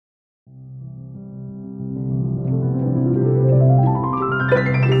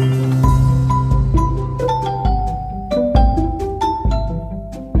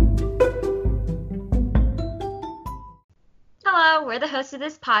host of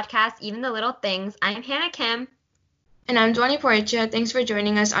this podcast, Even the Little Things. I'm Hannah Kim. And I'm Dwani Portia. Thanks for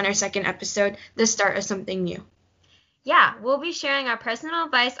joining us on our second episode, The Start of Something New. Yeah, we'll be sharing our personal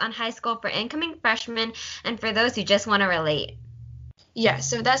advice on high school for incoming freshmen and for those who just want to relate. Yeah,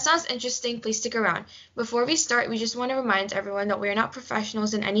 so if that sounds interesting, please stick around. Before we start, we just want to remind everyone that we are not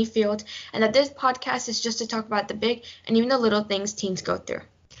professionals in any field and that this podcast is just to talk about the big and even the little things teens go through.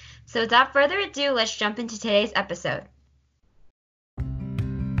 So without further ado, let's jump into today's episode.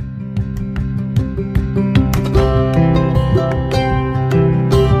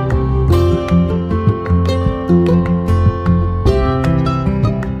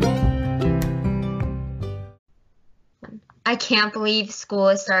 I can't believe school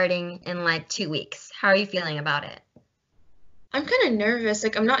is starting in like 2 weeks. How are you feeling about it? I'm kind of nervous.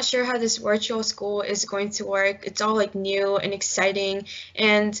 I'm not sure how this virtual school is going to work. It's all new and exciting,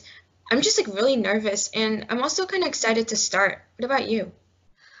 and I'm just really nervous, and I'm also kind of excited to start. What about you?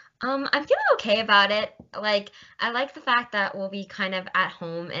 I'm feeling okay about it. I like the fact that we'll be kind of at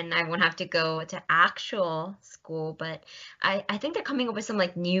home and I won't have to go to actual school, but I think they're coming up with some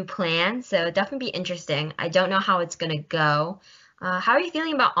new plans, so it'll definitely be interesting. I don't know how it's gonna go. How are you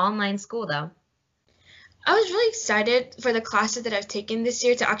feeling about online school though? I was really excited for the classes that I've taken this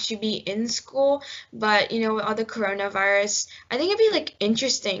year to actually be in school, but with all the coronavirus, I think it'd be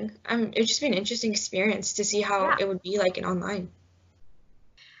interesting. It'd just be an interesting experience to see how Yeah, it would be in online.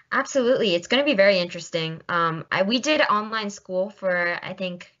 absolutely. It's gonna be very interesting. We did online school for I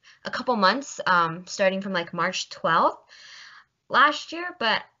think a couple months, starting from March 12th last year,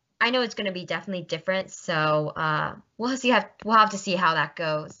 but I know it's gonna be definitely different, so we'll have to see how that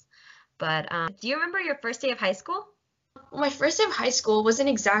goes. But do you remember your first day of high school? Well, my first day of high school wasn't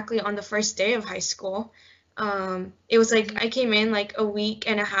exactly on the first day of high school. It was I came in a week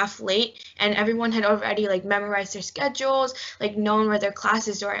and a half late, and everyone had already memorized their schedules, known where their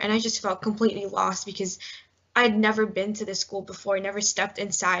classes were, and I just felt completely lost because I'd never been to this school before, never stepped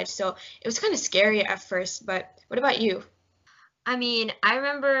inside, so it was kind of scary at first. But what about you? I mean, I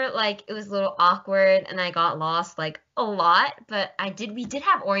remember it was a little awkward and I got lost a lot, but we did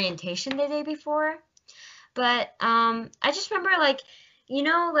have orientation the day before. But I just remember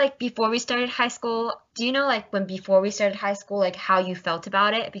before we started high school, do you know when before we started high school how you felt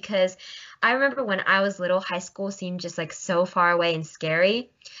about it? Because I remember when I was little, high school seemed just so far away and scary.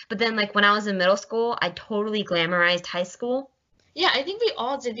 But then when I was in middle school, I totally glamorized high school. Yeah, I think we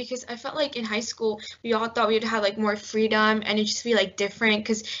all did because I felt in high school we all thought we would have more freedom and it'd just be different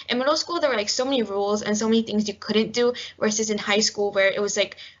because in middle school there were so many rules and so many things you couldn't do versus in high school where it was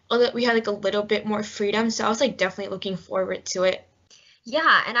we had a little bit more freedom, so I was definitely looking forward to it.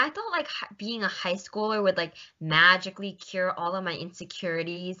 Yeah, and I thought being a high schooler would magically cure all of my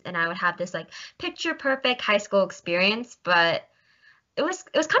insecurities and I would have this picture perfect high school experience, but it was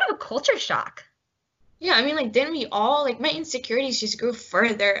kind of a culture shock. Yeah, I mean, didn't we all, my insecurities just grew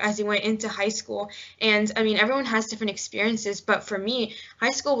further as we went into high school. And I mean, everyone has different experiences, but for me,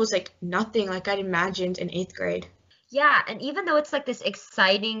 high school was nothing like I'd imagined in eighth grade. Yeah, and even though it's this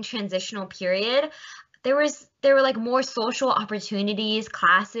exciting transitional period, there were more social opportunities,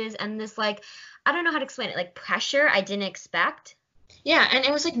 classes, and this I don't know how to explain it, pressure I didn't expect. Yeah, and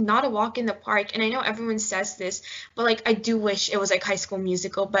it was not a walk in the park. And I know everyone says this, but I do wish it was High School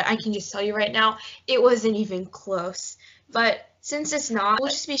Musical, but I can just tell you right now, it wasn't even close. But since it's not, we'll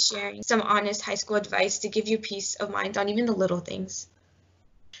just be sharing some honest high school advice to give you peace of mind on even the little things.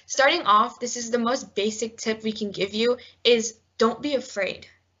 Starting off, this is the most basic tip we can give you is don't be afraid.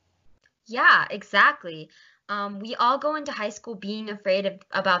 Yeah, exactly. We all go into high school being afraid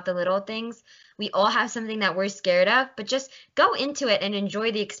about the little things. We all have something that we're scared of, but just go into it and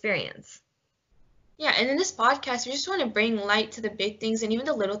enjoy the experience. Yeah, and in this podcast, we just want to bring light to the big things and even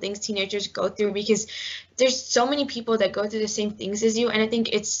the little things teenagers go through because there's so many people that go through the same things as you, and I think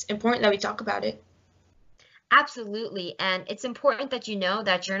it's important that we talk about it. Absolutely. And it's important that you know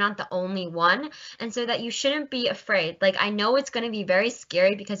that you're not the only one, and so that you shouldn't be afraid. I know it's going to be very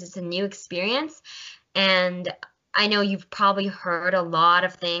scary because it's a new experience, and I know you've probably heard a lot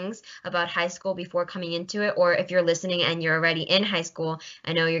of things about high school before coming into it, or if you're listening and you're already in high school,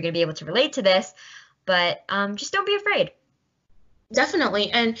 I know you're going to be able to relate to this, but just don't be afraid.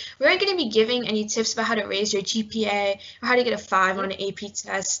 Definitely, and we aren't going to be giving any tips about how to raise your GPA or how to get a 5 on Yep. an AP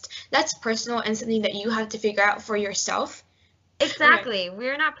test. That's personal and something that you have to figure out for yourself. Right. Exactly.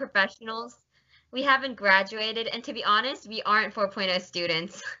 We're not professionals. We haven't graduated, and to be honest, we aren't 4.0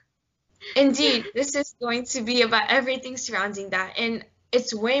 students. Indeed, this is going to be about everything surrounding that, and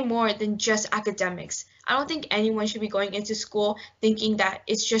it's way more than just academics. I don't think anyone should be going into school thinking that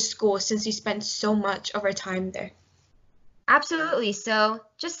it's just school since we spend so much of our time there. Absolutely. So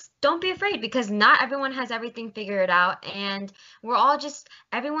just don't be afraid because not everyone has everything figured out, and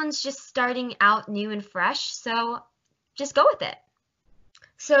everyone's just starting out new and fresh. So just go with it.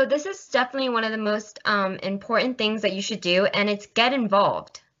 So this is definitely one of the most important things that you should do, and it's get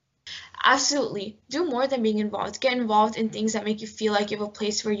involved. Absolutely. Do more than being involved. Get involved in things that make you feel like you have a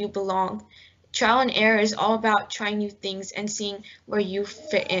place where you belong. Trial and error is all about trying new things and seeing where you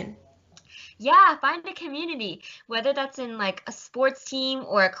fit in. Yeah, find a community, whether that's in like a sports team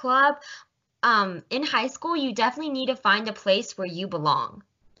or a club. In high school, you definitely need to find a place where you belong.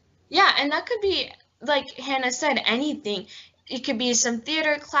 Yeah, and that could be, like Hannah said, anything. It could be some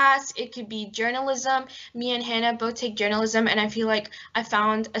theater class, it could be journalism. Me and Hannah both take journalism, and I feel like I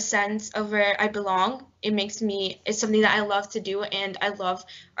found a sense of where I belong. It's something that I love to do, and I love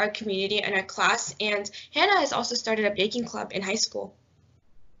our community and our class. And Hannah has also started a baking club in high school.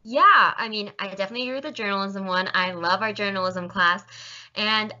 Yeah, I mean, I definitely agree with the journalism one. I love our journalism class.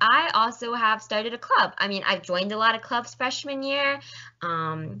 And I also have started a club. I mean, I've joined a lot of clubs freshman year.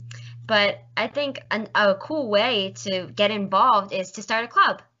 Um, but I think a cool way to get involved is to start a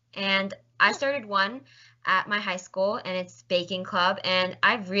club. And I started one at my high school, and it's baking club. And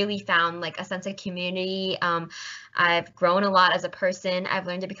I've really found like a sense of community. I've grown a lot as a person. I've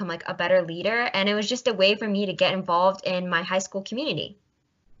learned to become like a better leader. And it was just a way for me to get involved in my high school community.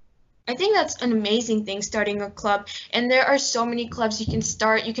 I think that's an amazing thing, starting a club. And there are so many clubs you can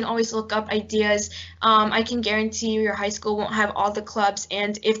start. You can always look up ideas. I can guarantee you your high school won't have all the clubs.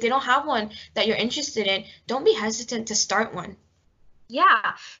 And if they don't have one that you're interested in, don't be hesitant to start one.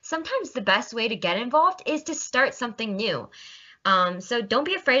 Yeah, sometimes the best way to get involved is to start something new. So don't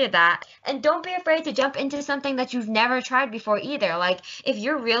be afraid of that. And don't be afraid to jump into something that you've never tried before either. Like if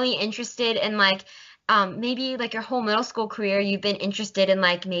you're really interested in like maybe like your whole middle school career, you've been interested in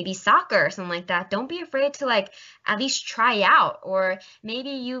like maybe soccer or something like that. Don't be afraid to like at least try out. Or maybe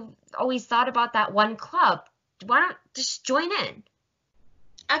you've always thought about that one club. Why don't just join in?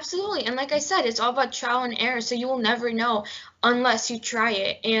 Absolutely. And like I said, it's all about trial and error. So you will never know unless you try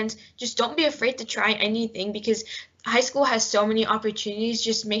it. And just don't be afraid to try anything because high school has so many opportunities.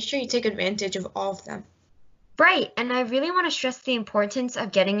 Just make sure you take advantage of all of them. Right, and I really want to stress the importance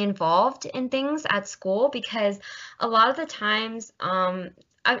of getting involved in things at school because a lot of the times, I'm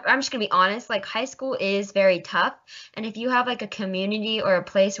just gonna be honest, like high school is very tough, and if you have like a community or a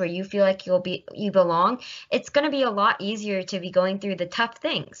place where you feel like you belong, it's gonna be a lot easier to be going through the tough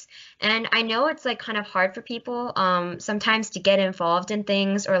things. And I know it's like kind of hard for people, sometimes to get involved in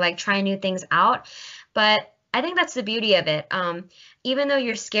things or like try new things out, but I think that's the beauty of it. Even though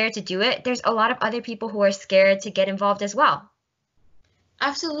you're scared to do it, there's a lot of other people who are scared to get involved as well.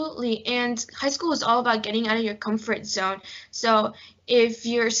 Absolutely. And high school is all about getting out of your comfort zone. So if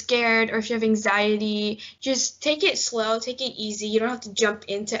you're scared or if you have anxiety, just take it slow, take it easy. You don't have to jump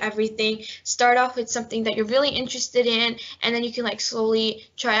into everything. Start off with something that you're really interested in, and then you can like slowly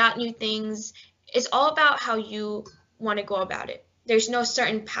try out new things. It's all about how you want to go about it. There's no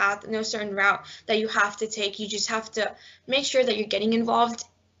certain path, no certain route that you have to take. You just have to make sure that you're getting involved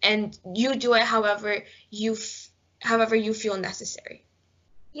and you do it however you feel necessary.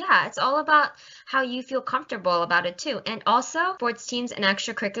 Yeah, it's all about how you feel comfortable about it too. And also, sports teams and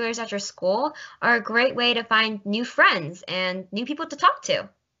extracurriculars at your school are a great way to find new friends and new people to talk to.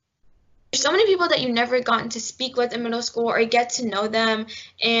 There's so many people that you never gotten to speak with in middle school or get to know them,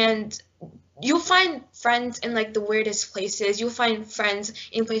 and you'll find friends in like the weirdest places. You'll find friends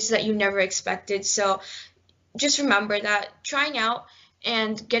in places that you never expected. So just remember that trying out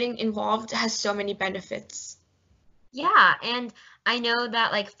and getting involved has so many benefits. Yeah, and I know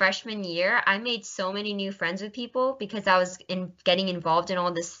that like freshman year, I made so many new friends with people because I was in getting involved in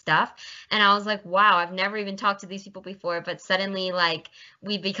all this stuff. And I was like, wow, I've never even talked to these people before, but suddenly like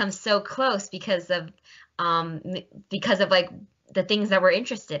we've become so close um because of like the things that we're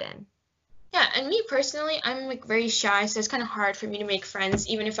interested in. Yeah, and me personally, I'm like very shy, so it's kind of hard for me to make friends,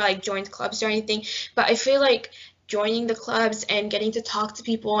 even if I like joined clubs or anything. But I feel like joining the clubs and getting to talk to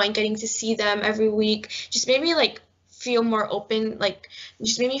people and getting to see them every week just made me like feel more open, like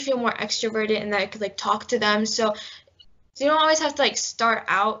just made me feel more extroverted and that I could like talk to them. So you don't always have to like start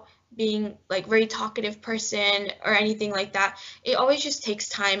out being like very talkative person or anything like that. It always just takes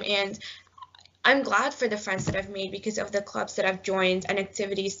time, and I'm glad for the friends that I've made because of the clubs that I've joined and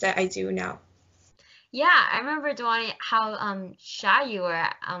activities that I do now. Yeah, I remember Dwani how shy you were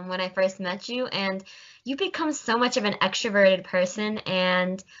when I first met you, and you become so much of an extroverted person,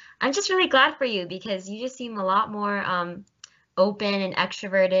 and I'm just really glad for you because you just seem a lot more open and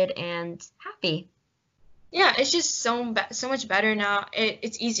extroverted and happy. Yeah, it's just so much better now.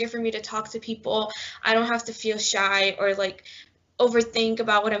 It's easier for me to talk to people. I don't have to feel shy or like overthink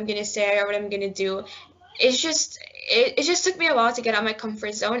about what I'm gonna say or what I'm gonna do. It just took me a while to get out of my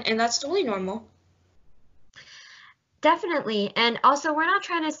comfort zone, and that's totally normal. Definitely. And also, we're not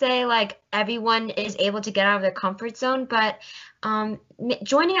trying to say like everyone is able to get out of their comfort zone, but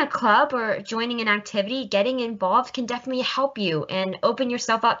joining a club or joining an activity, getting involved can definitely help you and open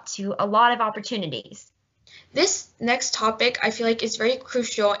yourself up to a lot of opportunities. This next topic I feel like is very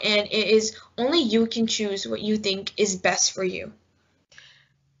crucial, and it is only you can choose what you think is best for you.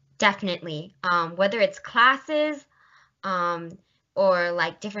 Definitely. Whether it's classes, um, or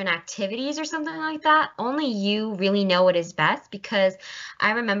like different activities or something like that, only you really know what is best because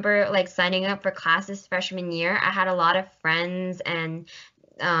I remember like signing up for classes freshman year. I had a lot of friends and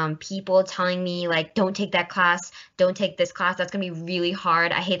people telling me like, don't take that class, don't take this class, that's gonna be really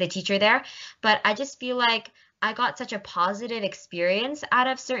hard. I hate the teacher there. But I just feel like I got such a positive experience out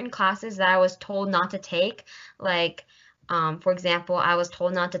of certain classes that I was told not to take. Like, for example, I was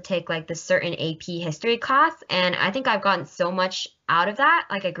told not to take like this certain AP history class, and I think I've gotten so much out of that.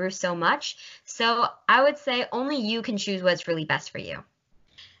 Like, I grew so much. So I would say only you can choose what's really best for you.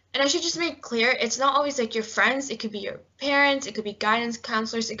 And I should just make clear, it's not always like your friends, it could be your parents, it could be guidance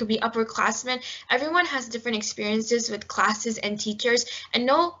counselors, it could be upperclassmen. Everyone has different experiences with classes and teachers, and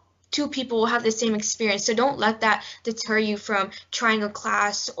no two people will have the same experience. So don't let that deter you from trying a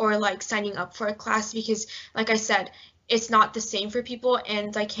class or like signing up for a class because, like I said, it's not the same for people.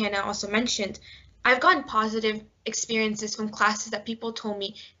 And like Hannah also mentioned, I've gotten positive experiences from classes that people told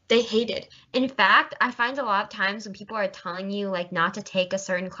me they hated. In fact, I find a lot of times when people are telling you like not to take a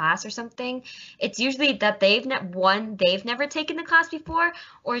certain class or something, it's usually that they've never taken the class before,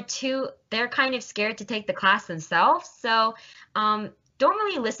 or two, they're kind of scared to take the class themselves. So, don't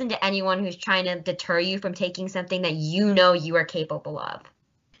really listen to anyone who's trying to deter you from taking something that you know you are capable of.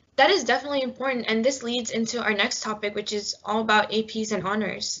 That is definitely important, and this leads into our next topic, which is all about APs and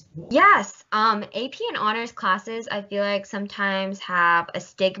honors. Yes, AP and honors classes, I feel like sometimes have a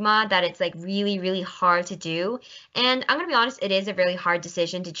stigma that it's like really, really hard to do. And I'm gonna be honest, it is a really hard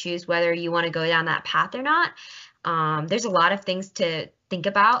decision to choose whether you want to go down that path or not. There's a lot of things to think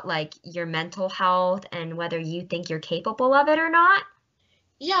about, like your mental health and whether you think you're capable of it or not.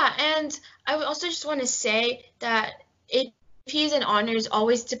 Yeah, and I would also just want to say that APs and honors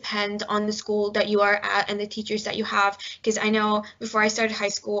always depend on the school that you are at and the teachers that you have. Because I know before I started high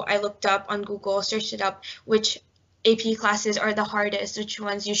school, I looked up on Google, searched it up, which AP classes are the hardest, which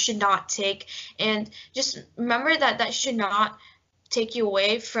ones you should not take. And just remember that that should not take you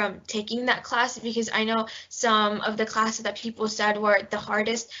away from taking that class because I know some of the classes that people said were the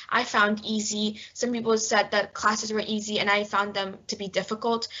hardest I found easy. Some people said that classes were easy and I found them to be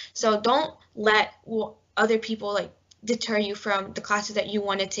difficult. So don't let other people like deter you from the classes that you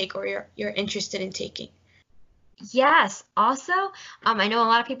want to take or you're interested in taking. Yes. Also, I know a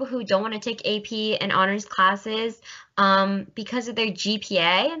lot of people who don't want to take AP and honors classes because of their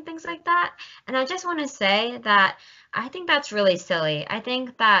GPA and things like that. And I just want to say that I think that's really silly. I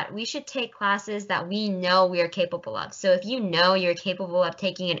think that we should take classes that we know we are capable of. So if you know you're capable of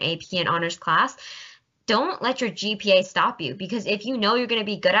taking an AP and honors class, don't let your GPA stop you because if you know you're going to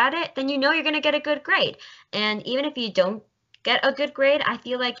be good at it, then you know you're going to get a good grade. And even if you don't get a good grade, I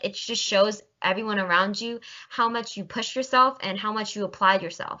feel like it just shows everyone around you how much you pushed yourself and how much you applied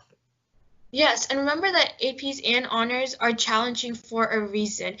yourself. Yes, and remember that APs and honors are challenging for a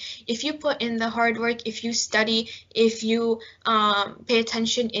reason. If you put in the hard work, if you study, if you pay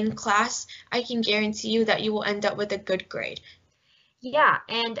attention in class, I can guarantee you that you will end up with a good grade. Yeah,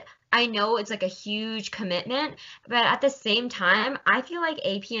 and I know it's like a huge commitment, but at the same time, I feel like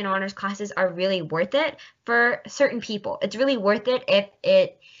AP and honors classes are really worth it for certain people. It's really worth it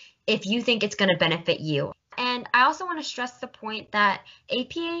if you think it's going to benefit you. And I also want to stress the point that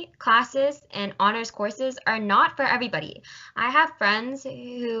APA classes and honors courses are not for everybody. I have friends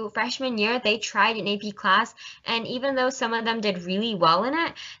who freshman year they tried an AP class, and even though some of them did really well in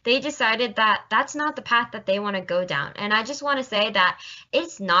it, they decided that that's not the path that they want to go down. And I just want to say that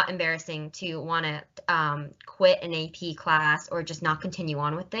it's not embarrassing to want to quit an AP class or just not continue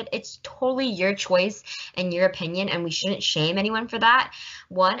on with it. It's totally your choice and your opinion, and we shouldn't shame anyone for that.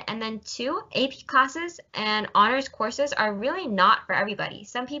 One, and then two, AP classes and honors courses are really not for everybody.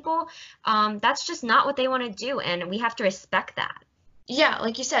 Some people, that's just not what they want to do, and we have to respect that. Yeah,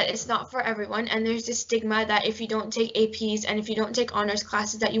 like you said, it's not for everyone, and there's this stigma that if you don't take APs and if you don't take honors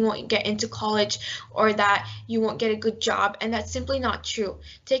classes that you won't get into college or that you won't get a good job, and that's simply not true.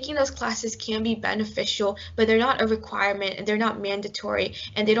 Taking those classes can be beneficial, but they're not a requirement and they're not mandatory,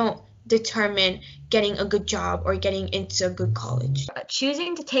 and they don't determine getting a good job or getting into a good college.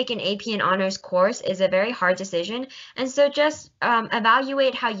 Choosing to take an AP and honors course is a very hard decision, and so just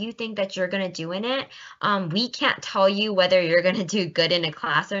evaluate how you think that you're going to do in it. We can't tell you whether you're going to do good in a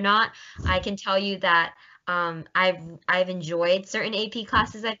class or not. I can tell you that I've enjoyed certain AP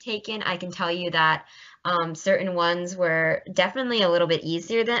classes I've taken. I can tell you that certain ones were definitely a little bit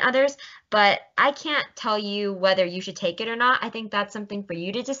easier than others, but I can't tell you whether you should take it or not. I think that's something for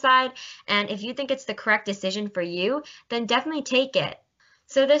you to decide. And if you think it's the correct decision for you, then definitely take it.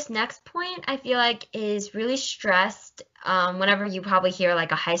 So this next point I feel like is really stressed whenever you probably hear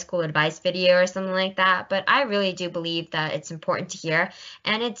like a high school advice video or something like that. But I really do believe that it's important to hear.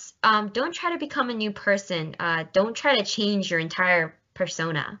 And it's don't try to become a new person. Don't try to change your entire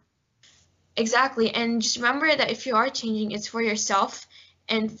persona. Exactly. And just remember that if you are changing, it's for yourself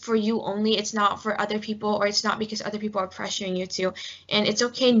and for you only. It's not for other people, or it's not because other people are pressuring you to. And it's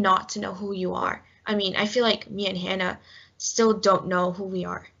okay not to know who you are. I mean, I feel like me and Hannah still don't know who we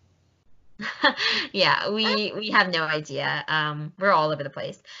are. Yeah, we have no idea. We're all over the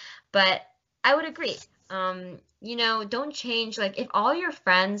place. But I would agree. Don't change. Like, if all your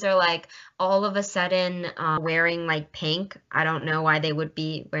friends are like all of a sudden wearing like pink, I don't know why they would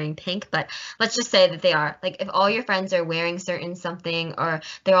be wearing pink, but let's just say that they are. Like, if all your friends are wearing certain something, or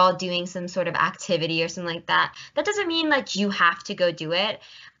they're all doing some sort of activity or something like that, that doesn't mean like you have to go do it.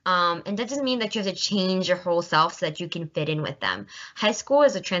 And that doesn't mean that you have to change your whole self so that you can fit in with them. High school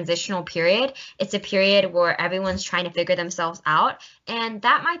is a transitional period. It's a period where everyone's trying to figure themselves out, and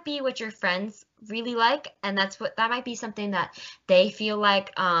that might be what your friends really like, and that might be something that they feel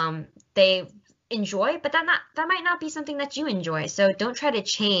like they enjoy, but that might not be something that you enjoy. So don't try to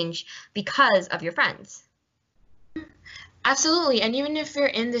change because of your friends. Absolutely. And even if you're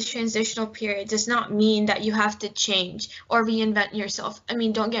in this transitional period, does not mean that you have to change or reinvent yourself. I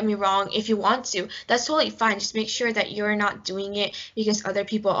mean, don't get me wrong, if you want to, that's totally fine. Just make sure that you're not doing it because other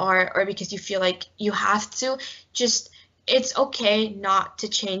people are, or because you feel like you have to. Just it's okay not to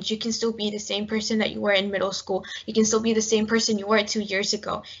change. You can still be the same person that you were in middle school. You can still be the same person you were 2 years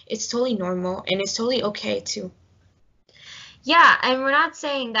ago. It's totally normal, and it's totally okay too. Yeah, and we're not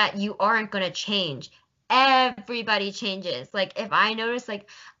saying that you aren't going to change. Everybody changes. Like, if I notice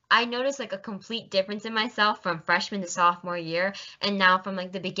like a complete difference in myself from freshman to sophomore year, and now from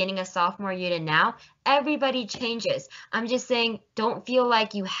like the beginning of sophomore year to now. Everybody changes. I'm just saying, don't feel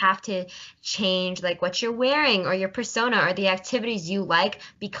like you have to change like what you're wearing or your persona or the activities you like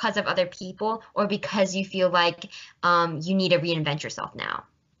because of other people, or because you feel like you need to reinvent yourself now.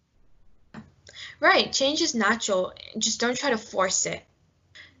 Right, change is natural. Just don't try to force it.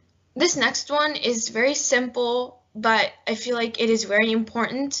 This next one is very simple, but I feel like it is very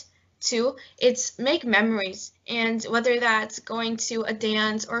important too. It's make memories. And whether that's going to a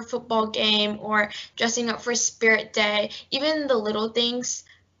dance or a football game or dressing up for Spirit Day, even the little things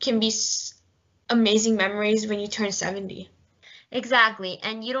can be amazing memories when you turn 70. Exactly.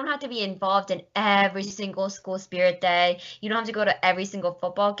 And you don't have to be involved in every single school spirit day. You don't have to go to every single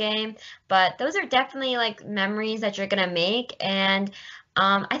football game, but those are definitely like memories that you're gonna make, and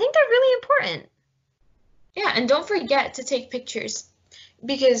I think they're really important. Yeah, and don't forget to take pictures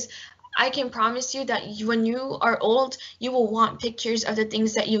because I can promise you that when you are old, you will want pictures of the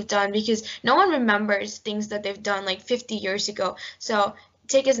things that you've done because no one remembers things that they've done like 50 years ago. So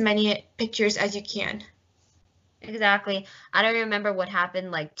take as many pictures as you can. Exactly. I don't remember what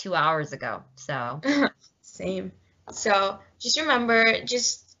happened like 2 hours ago. So, Same. So just remember,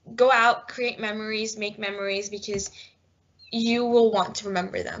 just go out, create memories, make memories because you will want to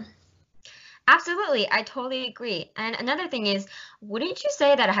remember them. absolutely, I totally agree. And another thing is, wouldn't you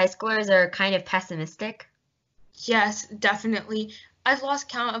say that high schoolers are kind of pessimistic? Yes, definitely. I've lost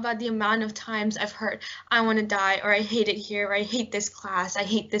count about the amount of times I've heard, I want to die, or I hate it here, or I hate this class, I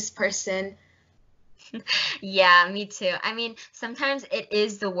hate this person. Yeah, me too. I mean, sometimes it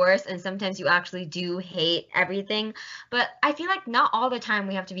is the worst, and sometimes you actually do hate everything. But I feel like not all the time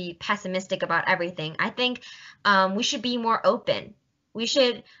we have to be pessimistic about everything. I think we should be more open. We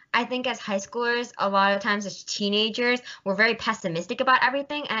should, I think, as high schoolers, a lot of times as teenagers, we're very pessimistic about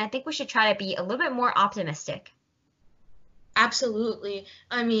everything, and I think we should try to be a little bit more optimistic. Absolutely.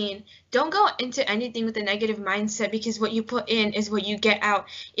 I mean, don't go into anything with a negative mindset because what you put in is what you get out.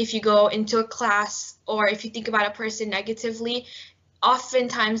 If you go into a class or if you think about a person negatively,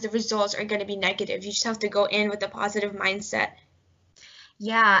 oftentimes the results are going to be negative. You just have to go in with a positive mindset.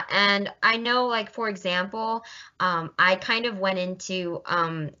 Yeah, and I know, like, for example, I kind of went into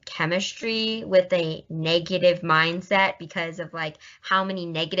chemistry with a negative mindset because of like how many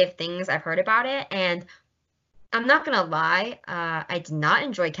negative things I've heard about it. And I'm not gonna lie, I did not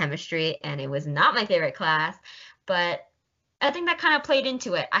enjoy chemistry and it was not my favorite class, but I think that kind of played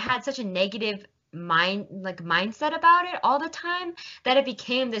into it. I had such a negative mindset about it all the time that it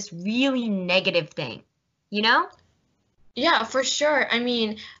became this really negative thing, you know? Yeah, for sure. I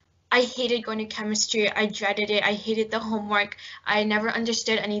mean, I hated going to chemistry. I dreaded it. I hated the homework. I never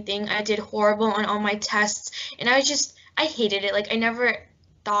understood anything. I did horrible on all my tests. And I hated it. Like, I never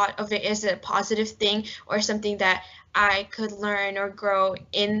thought of it as a positive thing or something that I could learn or grow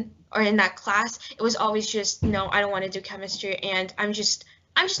in or in that class. It was always just, no, I don't want to do chemistry and I'm just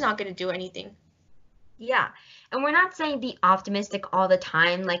not going to do anything. Yeah. And we're not saying be optimistic all the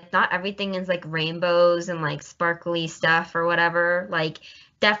time. Like, not everything is like rainbows and like sparkly stuff or whatever. Like,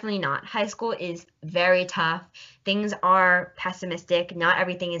 definitely not. High school is very tough. Things are pessimistic. Not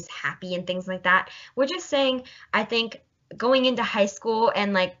everything is happy and things like that. We're just saying, I think going into high school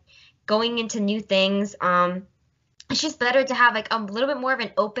and like going into new things, it's just better to have like a little bit more of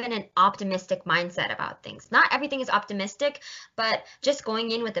an open and optimistic mindset about things. Not everything is optimistic, but just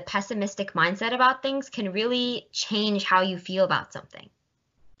going in with a pessimistic mindset about things can really change how you feel about something.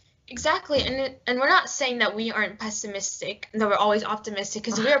 Exactly, and we're not saying that we aren't pessimistic, that we're always optimistic,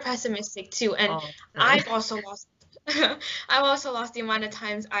 because we are pessimistic too. And All the time. I've also lost, I've also lost the amount of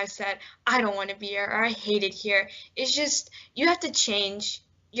times I've said I don't want to be here or I hate it here. It's just you have to change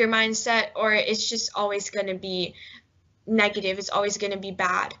your mindset, or it's just always going to be negative. It's always going to be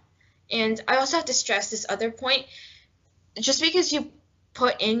bad. And I also have to stress this other point. Just because you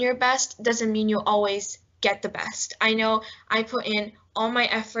put in your best doesn't mean you'll always get the best. I know I put in all my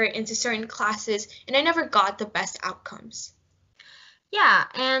effort into certain classes and I never got the best outcomes. Yeah,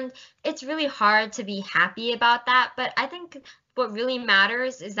 and it's really hard to be happy about that, but I think what really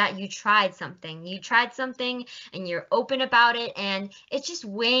matters is that you tried something. You tried something and you're open about it, and it's just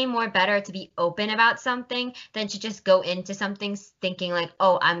way more better to be open about something than to just go into something thinking like,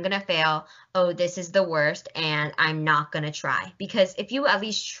 "Oh, I'm gonna fail. Oh, this is the worst, and I'm not gonna try." Because if you at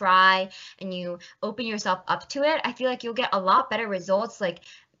least try and you open yourself up to it, I feel like you'll get a lot better results like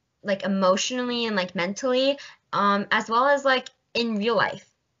emotionally and like mentally, as well as like in real life,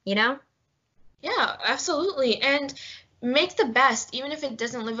 you know? Yeah, absolutely. And make the best, even if it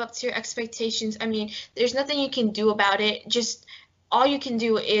doesn't live up to your expectations. I mean, there's nothing you can do about it. Just all you can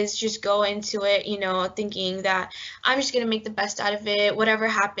do is just go into it, thinking that I'm just gonna make the best out of it. Whatever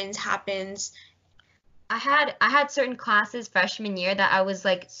happens, happens. I had certain classes freshman year that I was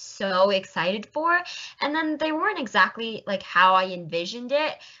like so excited for, and then they weren't exactly like how I envisioned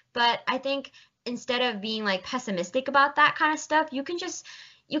it, but I think instead of being like pessimistic about that kind of stuff, you could just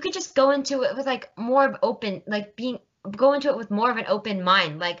go into it with like more of open like being go into it with more of an open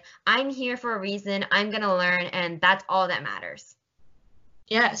mind. Like I'm here for a reason, I'm gonna learn, and that's all that matters.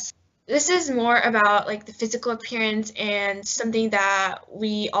 Yes. This is more about like the physical appearance and something that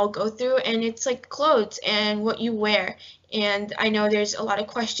we all go through, and it's like clothes and what you wear. And I know there's a lot of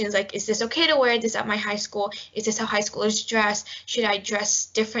questions like, is this okay to wear this at my high school? Is this how high schoolers dress? Should I dress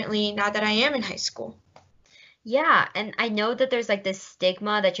differently now that I am in high school? Yeah, and I know that there's like this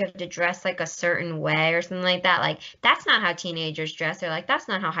stigma that you have to dress like a certain way or something like that. Like that's not how teenagers dress. They're like that's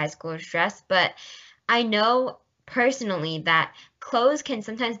not how high schoolers dress. But I know personally that clothes can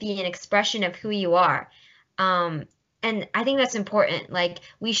sometimes be an expression of who you are. Um, and I think that's important. Like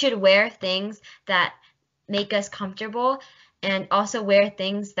we should wear things that make us comfortable and also wear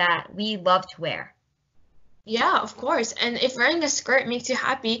things that we love to wear. Yeah, of course. And if wearing a skirt makes you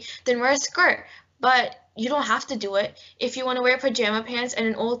happy, then wear a skirt. But you don't have to do it. If you want to wear pajama pants and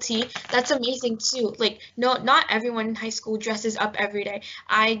an old tee, that's amazing too. Like, no, not everyone in high school dresses up every day.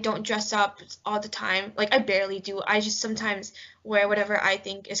 I don't dress up all the time. Like, I barely do. I just sometimes wear whatever I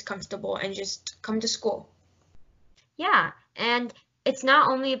think is comfortable and just come to school. Yeah, and it's not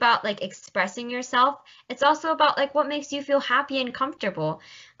only about like expressing yourself, it's also about like what makes you feel happy and comfortable.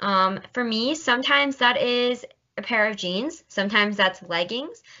 For me, sometimes that is a pair of jeans, sometimes that's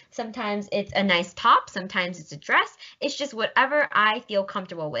leggings, sometimes it's a nice top, sometimes it's a dress. It's just whatever I feel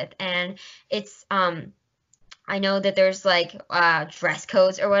comfortable with. And it's I know that there's like dress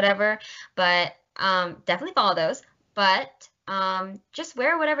codes or whatever, but definitely follow those. But just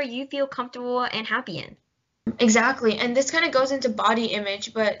wear whatever you feel comfortable and happy in. Exactly. And this kind of goes into body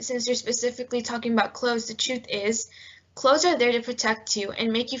image, but since you're specifically talking about clothes, the truth is clothes are there to protect you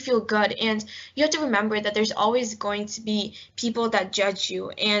and make you feel good. And you have to remember that there's always going to be people that judge you,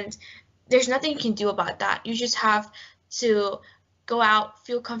 and there's nothing you can do about that. You just have to go out,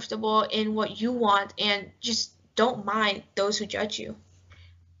 feel comfortable in what you want, and just don't mind those who judge you.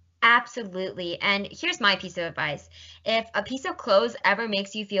 Absolutely. And here's my piece of advice. If a piece of clothes ever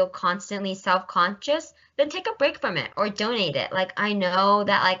makes you feel constantly self-conscious, then take a break from it or donate it. Like I know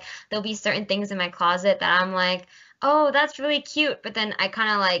that like there'll be certain things in my closet that I'm like, "Oh, that's really cute," but then I kind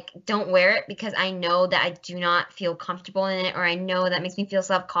of like don't wear it because I know that I do not feel comfortable in it or I know that makes me feel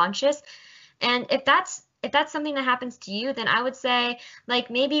self-conscious. And if that's something that happens to you, then I would say like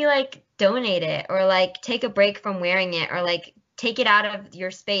maybe like donate it or like take a break from wearing it or like take it out of your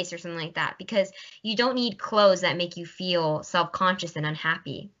space or something like that because you don't need clothes that make you feel self-conscious and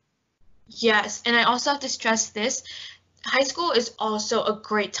unhappy. Yes, and I also have to stress this. High school is also a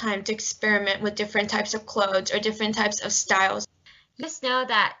great time to experiment with different types of clothes or different types of styles. Just know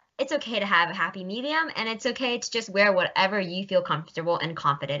that it's okay to have a happy medium and it's okay to just wear whatever you feel comfortable and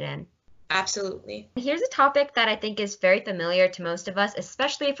confident in. Absolutely. Here's a topic that I think is very familiar to most of us,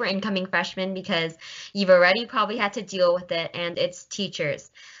 especially if we're incoming freshmen, because you've already probably had to deal with it, and it's teachers.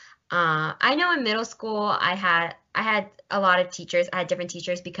 I know in middle school I had a lot of teachers. I had different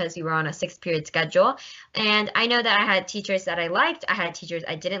teachers because we were on a 6 period schedule, and I know that I had teachers that I liked. I had teachers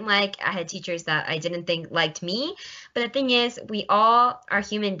I didn't like. I had teachers that I didn't think liked me. But the thing is, we all are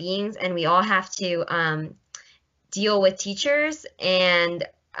human beings, and we all have to deal with teachers and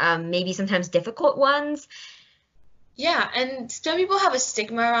maybe sometimes difficult ones. Yeah, and some people have a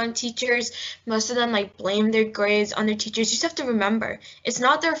stigma around teachers. Most of them like blame their grades on their teachers. You just have to remember, it's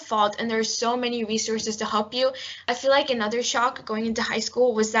not their fault, and there are so many resources to help you. I feel like another shock going into high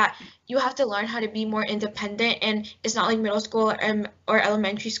school was that you have to learn how to be more independent, and it's not like middle school or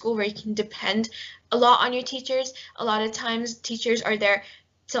elementary school where you can depend a lot on your teachers. A lot of times teachers are there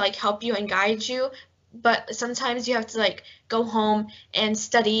to like help you and guide you, but sometimes you have to like go home and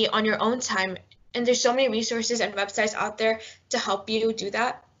study on your own time, and there's so many resources and websites out there to help you do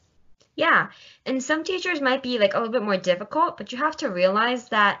that. Yeah, and some teachers might be like a little bit more difficult, but you have to realize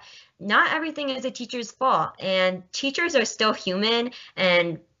that not everything is a teacher's fault, and teachers are still human,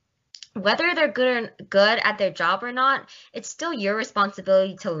 and whether they're good at their job or not, it's still your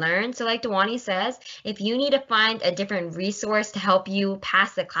responsibility to learn. So like Dewani says, if you need to find a different resource to help you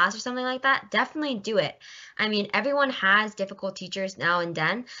pass the class or something like that, definitely do it. I mean, everyone has difficult teachers now and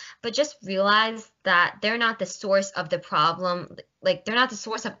then, but just realize that they're not the source of the problem. Like they're not the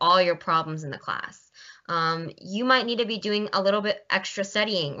source of all your problems in the class. You might need to be doing a little bit extra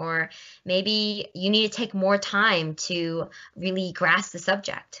studying, or maybe you need to take more time to really grasp the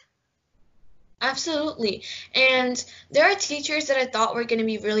subject. Absolutely. And there are teachers that I thought were going to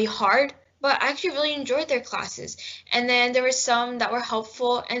be really hard, but I actually really enjoyed their classes. And then there were some that were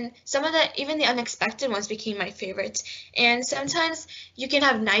helpful, and some of the, even the unexpected ones became my favorites. And sometimes you can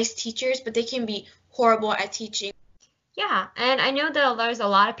have nice teachers, but they can be horrible at teaching. Yeah, and I know that there's a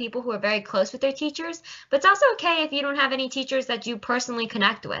lot of people who are very close with their teachers, but it's also okay if you don't have any teachers that you personally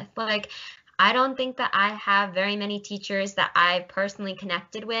connect with. Like, I don't think that I have very many teachers that I've personally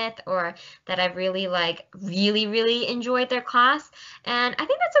connected with or that I've really like really enjoyed their class. And I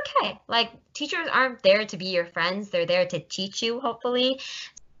think that's okay. Like, teachers aren't there to be your friends, they're there to teach you, hopefully.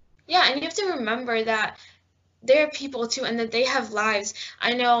 Yeah, and you have to remember that they're people too and that they have lives.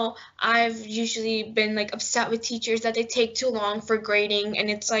 I know I've usually been like upset with teachers that they take too long for grading, and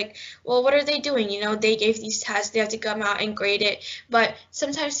it's like, well, what are they doing? You know, they gave these tests, they have to come out and grade it. But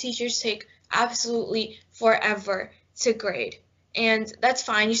sometimes teachers take absolutely forever to grade. And that's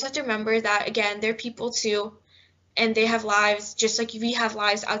fine. You just have to remember that again, they're people too, and they have lives just like we have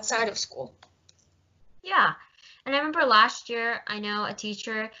lives outside of school. Yeah. And I remember last year, I know a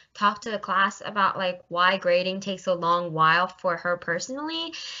teacher talked to the class about like why grading takes a long while for her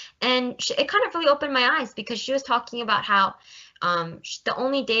personally, and it kind of really opened my eyes because she was talking about how the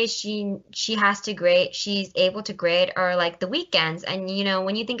only days she has to grade, she's able to grade are like the weekends. And you know,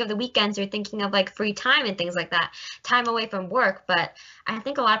 when you think of the weekends, you're thinking of like free time and things like that, time away from work. But I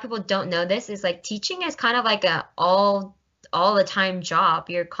think a lot of people don't know this is like teaching is kind of like a all the time job.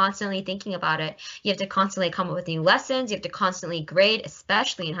 You're constantly thinking about it. You have to constantly come up with new lessons. You have to constantly grade,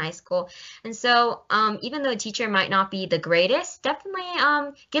 especially in high school. And so, even though a teacher might not be the greatest, definitely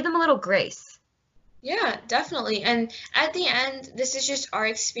give them a little grace. Yeah, definitely. And at the end, this is just our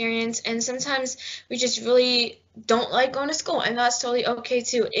experience, and sometimes we just really don't like going to school, and that's totally okay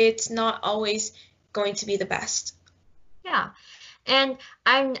too. It's not always going to be the best. Yeah. And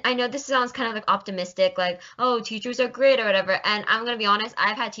I know this sounds kind of like optimistic, like, oh, teachers are great or whatever. And I'm gonna be honest,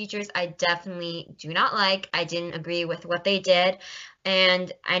 I've had teachers I definitely do not like. I didn't agree with what they did.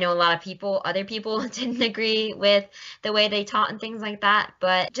 And I know a lot of people, other people didn't agree with the way they taught and things like that.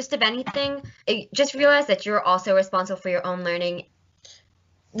 But just if anything, just realize that you're also responsible for your own learning.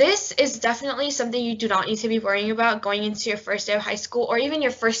 This is definitely something you do not need to be worrying about going into your first day of high school or even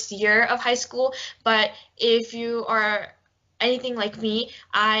your first year of high school. But if you are anything like me,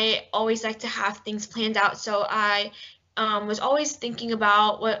 I always like to have things planned out. So I was always thinking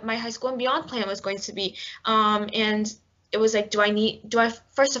about what my high school and beyond plan was going to be. And it was like,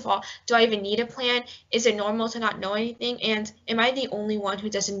 first of all, do I even need a plan? Is it normal to not know anything? And am I the only one who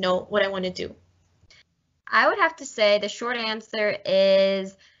doesn't know what I want to do? I would have to say the short answer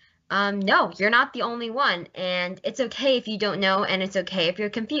is no, you're not the only one, and it's okay if you don't know, and it's okay if you're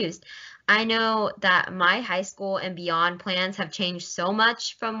confused. I know that my high school and beyond plans have changed so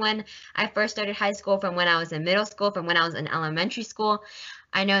much from when I first started high school, from when I was in middle school, from when I was in elementary school.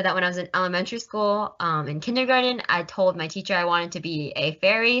 I know that when I was in elementary school, in kindergarten, I told my teacher I wanted to be a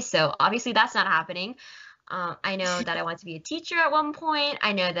fairy, so obviously that's not happening. I know that I want to be a teacher at one point.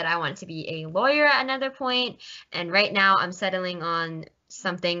 I know that I want to be a lawyer at another point. And right now I'm settling on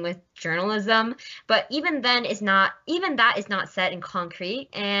something with journalism. But even then even that is not set in concrete.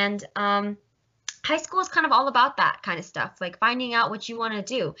 And high school is kind of all about that kind of stuff, like finding out what you want to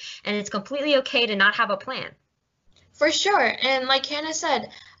do. And it's completely okay to not have a plan. For sure. And like Hannah said,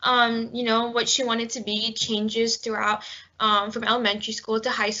 what she wanted to be changes throughout from elementary school to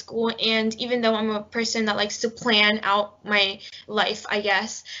high school. And even though I'm a person that likes to plan out my life, I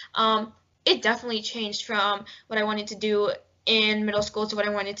guess, it definitely changed from what I wanted to do in middle school to what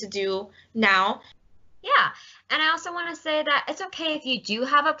I wanted to do now. Yeah. And I also want to say that it's okay if you do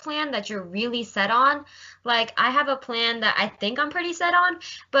have a plan that you're really set on. Like, I have a plan that I think I'm pretty set on,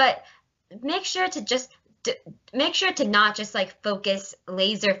 but make sure to just make sure to not just like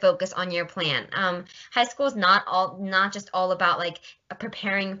laser focus on your plan. High school is not just all about like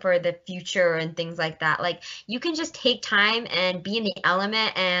preparing for the future and things like that. Like, you can just take time and be in the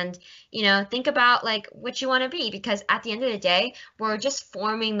element and, think about like what you want to be, because at the end of the day, we're just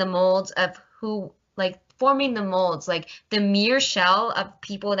forming the molds of like the mere shell of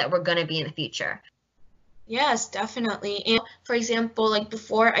people that we're going to be in the future. Yes, definitely. And for example, like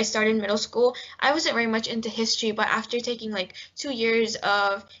before I started middle school, I wasn't very much into history, but after taking like 2 years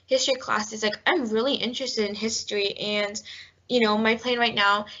of history classes, like I'm really interested in history. And, my plan right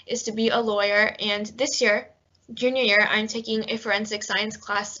now is to be a lawyer. And this year, junior year, I'm taking a forensic science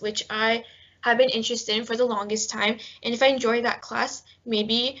class, which I have been interested in for the longest time. And if I enjoy that class,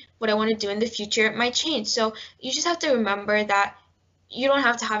 maybe what I want to do in the future might change. So you just have to remember that you don't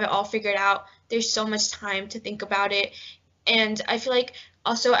have to have it all figured out. There's so much time to think about it. And I feel like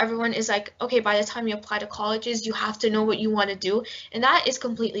also everyone is like, okay, by the time you apply to colleges, you have to know what you want to do. And that is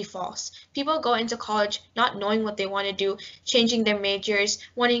completely false. People go into college not knowing what they want to do, changing their majors,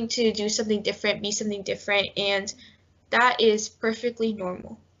 wanting to do something different, be something different. And that is perfectly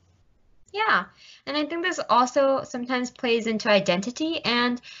normal. Yeah. And I think this also sometimes plays into identity,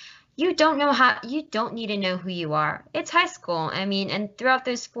 and you don't need to know who you are. It's high school. I mean, and throughout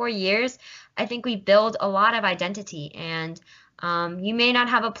those 4 years, I think we build a lot of identity, and you may not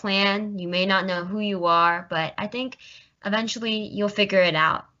have a plan, you may not know who you are, but I think eventually you'll figure it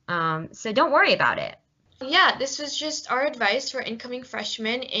out. So don't worry about it. Yeah, this was just our advice for incoming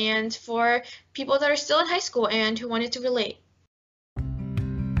freshmen and for people that are still in high school and who wanted to relate.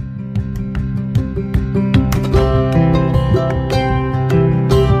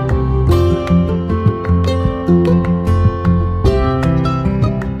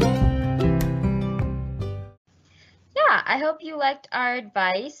 Yeah, I hope you liked our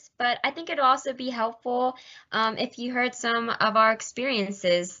advice, but I think it'd also be helpful if you heard some of our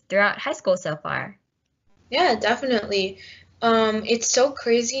experiences throughout high school so far. Yeah, definitely. It's so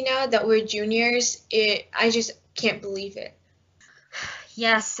crazy now that we're juniors. I just can't believe it.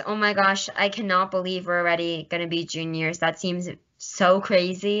 Yes, oh my gosh, I cannot believe we're already gonna be juniors. That seems so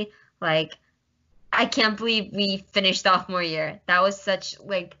crazy. Like, I can't believe we finished sophomore year. That was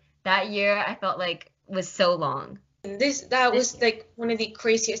that year I felt like was so long. That This was like one of the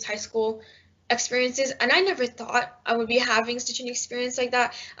craziest high school experiences, and I never thought I would be having such an experience like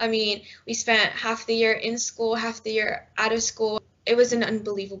that. I mean, we spent half the year in school, half the year out of school. It was an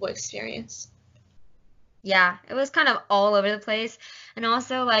unbelievable experience. Yeah, it was kind of all over the place. And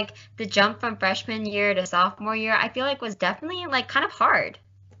also like the jump from freshman year to sophomore year, I feel like was definitely like kind of hard.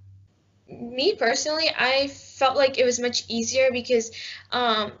 Me personally, I felt like it was much easier because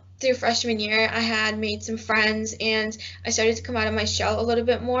through freshman year, I had made some friends and I started to come out of my shell a little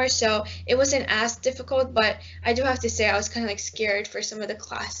bit more. So it wasn't as difficult, but I do have to say I was kind of like scared for some of the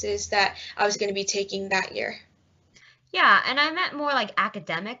classes that I was going to be taking that year. Yeah, and I meant more like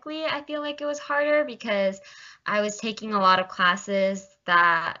academically, I feel like it was harder because I was taking a lot of classes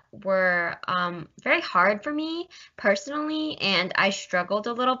that were very hard for me personally, and I struggled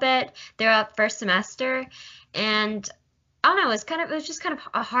a little bit throughout first semester. And I don't know, it was just kind of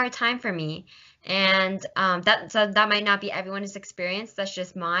a hard time for me. And that might not be everyone's experience, that's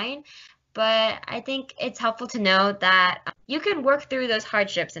just mine. But I think it's helpful to know that you can work through those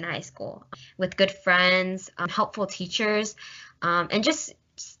hardships in high school with good friends, helpful teachers, and just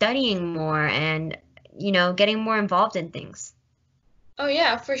studying more and, getting more involved in things. Oh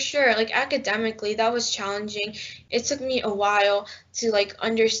yeah, for sure. Like academically, that was challenging. It took me a while to like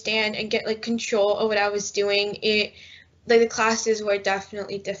understand and get like control of what I was doing. It like the classes were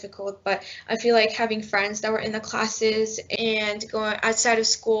definitely difficult, but I feel like having friends that were in the classes and going outside of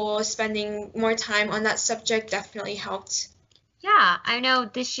school, spending more time on that subject definitely helped. Yeah, I know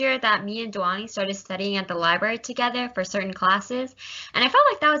this year that me and Duani started studying at the library together for certain classes, and I felt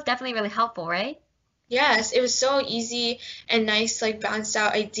like that was definitely really helpful, right? Yes, it was so easy and nice, like bounce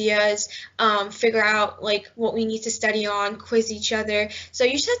out ideas, figure out like what we need to study on, quiz each other. So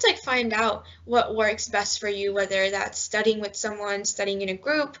you just have to like find out what works best for you, whether that's studying with someone, studying in a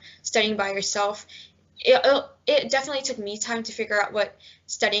group, studying by yourself. It definitely took me time to figure out what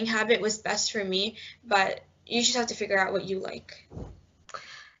studying habit was best for me, but you just have to figure out what you like.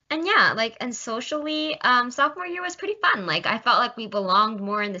 And yeah, like, and socially, sophomore year was pretty fun. Like, I felt like we belonged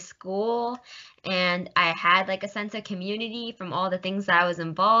more in the school, and I had like a sense of community from all the things that I was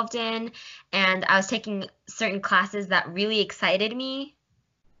involved in, and I was taking certain classes that really excited me.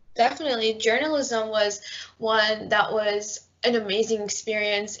 Definitely, journalism was one that was an amazing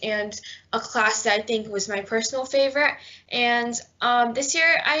experience and a class that I think was my personal favorite. And this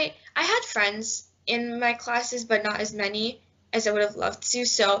year, I had friends in my classes, but not as many as I would have loved to.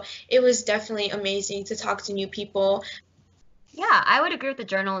 So it was definitely amazing to talk to new people. Yeah, I would agree with the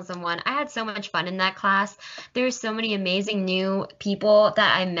journalism one. I had so much fun in that class. There were so many amazing new people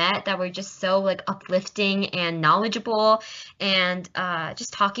that I met that were just so like uplifting and knowledgeable. And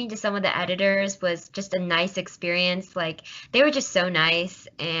just talking to some of the editors was just a nice experience. Like they were just so nice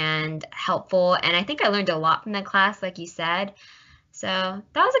and helpful. And I think I learned a lot from that class, like you said. So that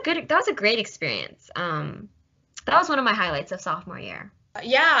was a great experience. That was one of my highlights of sophomore year.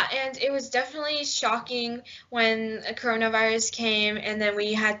 Yeah, and it was definitely shocking when coronavirus came and then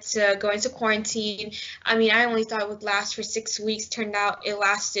we had to go into quarantine. I mean, I only thought it would last for 6 weeks. Turned out it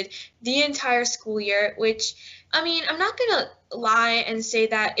lasted the entire school year, which, I mean, I'm not gonna lie and say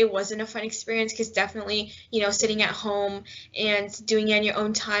that it wasn't a fun experience because definitely, sitting at home and doing it in your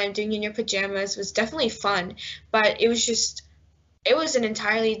own time, doing it in your pajamas was definitely fun. But it was an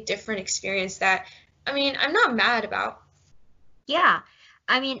entirely different experience that, I mean, I'm not mad about. Yeah.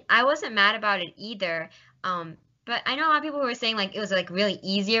 I mean, I wasn't mad about it either. But I know a lot of people were saying like it was like really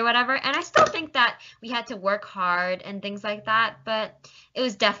easy or whatever, and I still think that we had to work hard and things like that, but it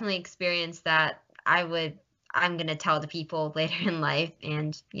was definitely an experience that I'm gonna tell the people later in life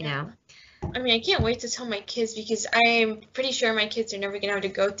and, Yeah. I mean, I can't wait to tell my kids because I'm pretty sure my kids are never gonna have to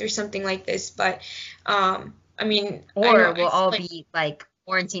go through something like this. But I mean, I know or I we'll all feel be like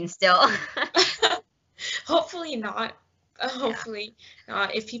quarantined still. like hopefully not. Yeah. Hopefully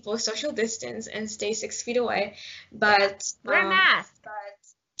not if people social distance and stay 6 feet away. Yeah. But Wear a mask.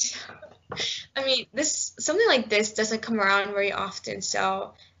 I mean, this something like this doesn't come around very often.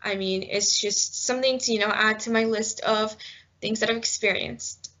 So I mean, it's just something to add to my list of things that I've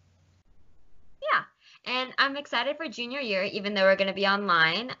experienced. Yeah. And I'm excited for junior year, even though we're gonna be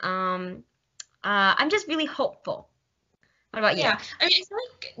online. I'm just really hopeful. What about you? Yeah, I mean, I feel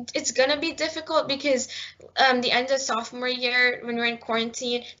like it's gonna be difficult because the end of sophomore year when we're in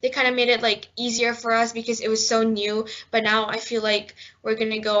quarantine, they kind of made it like easier for us because it was so new. But now I feel like we're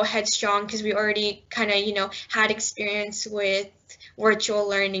gonna go headstrong because we already kind of, had experience with virtual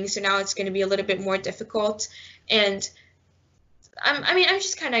learning, so now it's gonna be a little bit more difficult. And I mean, I'm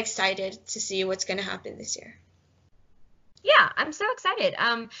just kind of excited to see what's gonna happen this year. Yeah, I'm so excited.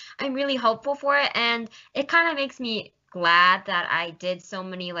 I'm really hopeful for it, and it kind of makes me glad that I did so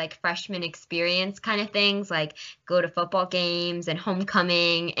many like freshman experience kind of things, like go to football games and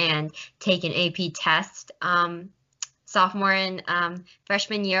homecoming and take an AP test, sophomore and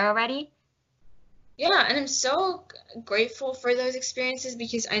freshman year already. Yeah, and I'm so grateful for those experiences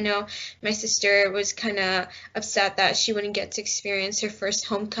because I know my sister was kind of upset that she wouldn't get to experience her first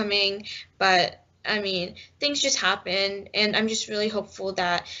homecoming, but I mean, things just happen, and I'm just really hopeful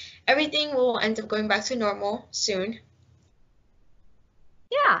that everything will end up going back to normal soon.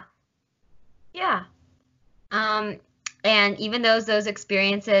 Yeah, yeah. Um, and even though those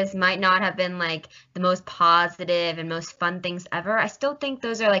experiences might not have been like the most positive and most fun things ever, I still think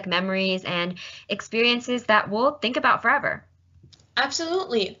those are like memories and experiences that we'll think about forever.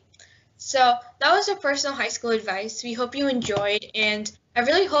 Absolutely. So that was our personal high school advice. We hope you enjoyed, and I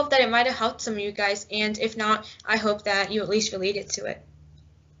really hope that it might have helped some of you guys, and if not, I hope that you at least related to it.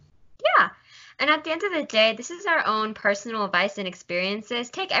 Yeah. And at the end of the day, this is our own personal advice and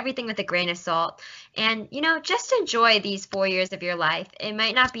experiences. Take everything with a grain of salt. And, just enjoy these 4 years of your life. It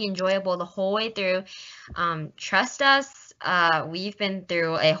might not be enjoyable the whole way through. Trust us. We've been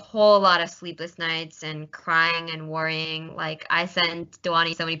through a whole lot of sleepless nights and crying and worrying. Like, I sent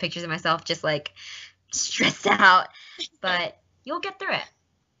Dewani so many pictures of myself just, like, stressed out. But you'll get through it.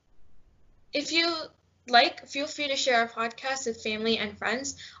 If you like, feel free to share our podcast with family and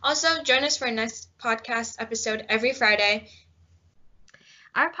friends. Also, join us for our next podcast episode every Friday.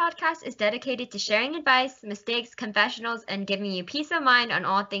 Our podcast is dedicated to sharing advice, mistakes, confessionals, and giving you peace of mind on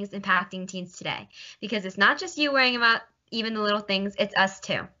all things impacting teens today. Because it's not just you worrying about even the little things, it's us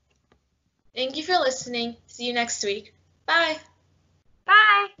too. Thank you for listening. See you next week. Bye.